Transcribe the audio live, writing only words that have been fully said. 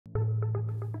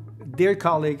Dear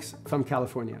colleagues from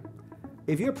California,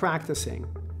 if you're practicing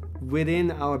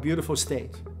within our beautiful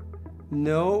state,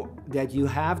 know that you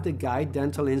have the gIDE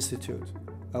Dental Institute,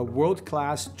 a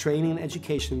world-class training and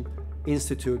education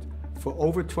institute for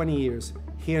over 20 years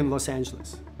here in Los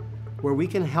Angeles, where we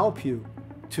can help you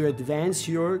to advance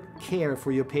your care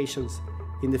for your patients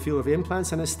in the field of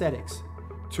implants and aesthetics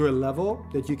to a level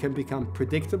that you can become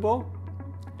predictable,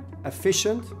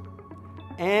 efficient,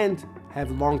 and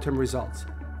have long-term results,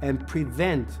 and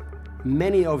prevent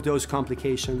many of those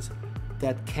complications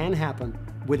that can happen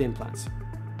with implants.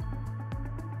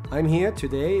 I'm here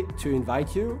today to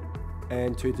invite you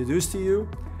and to introduce to you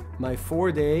my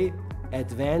 4-day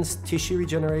Advanced Tissue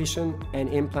Regeneration and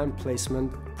Implant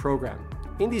Placement program.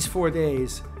 In these 4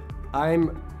 days,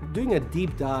 I'm doing a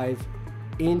deep dive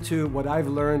into what I've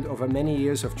learned over many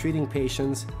years of treating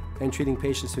patients and treating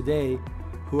patients today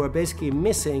who are basically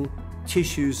missing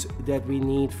tissues that we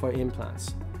need for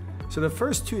implants. So the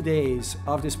first 2 days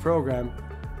of this program,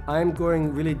 I'm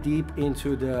going really deep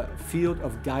into the field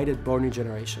of guided bone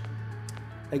regeneration.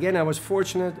 Again, I was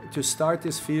fortunate to start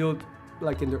this field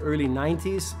like in the early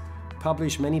 90s,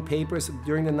 published many papers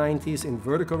during the 90s in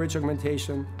vertical ridge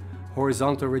augmentation,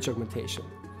 horizontal ridge augmentation.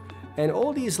 And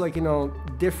all these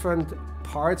different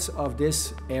parts of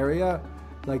this area,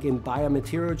 like in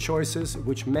biomaterial choices,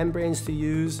 which membranes to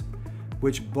use,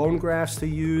 which bone grafts to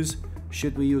use,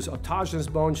 should we use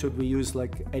autogenous bone, should we use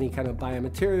like any kind of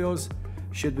biomaterials,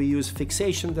 should we use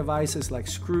fixation devices like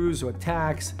screws or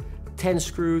tacks, 10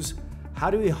 screws, how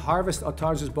do we harvest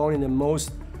autogenous bone in the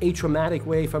most atraumatic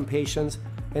way from patients,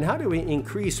 and how do we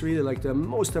increase really like the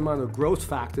most amount of growth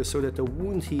factors so that the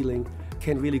wound healing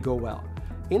can really go well.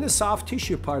 In the soft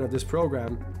tissue part of this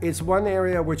program, it's one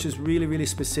area which is really, really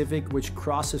specific, which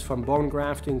crosses from bone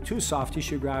grafting to soft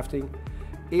tissue grafting,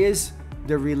 is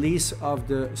the release of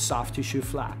the soft tissue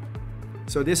flap.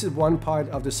 So this is one part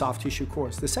of the soft tissue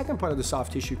course. The second part of the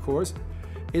soft tissue course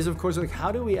is, of course, like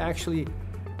how do we actually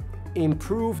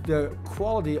improve the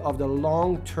quality of the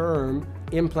long-term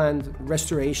implant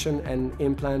restoration and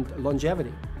implant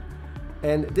longevity.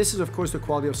 And this is, of course, the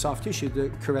quality of soft tissue, the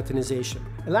keratinization.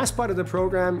 The last part of the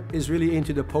program is really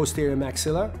into the posterior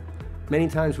maxilla. Many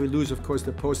times we lose, of course,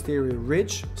 the posterior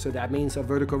ridge, so that means a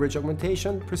vertical ridge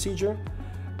augmentation procedure.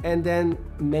 And then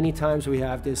many times we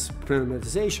have this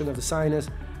pneumatization of the sinus,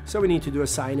 so we need to do a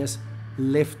sinus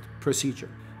lift procedure.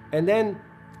 And then,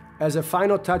 as a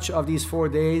final touch of these 4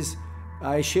 days,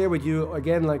 I share with you,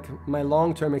 again, like my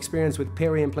long-term experience with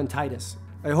peri-implantitis.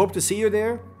 I hope to see you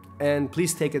there, and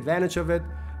please take advantage of it,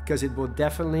 because it will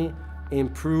definitely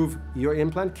improve your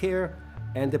implant care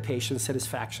and the patient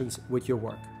satisfactions with your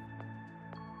work.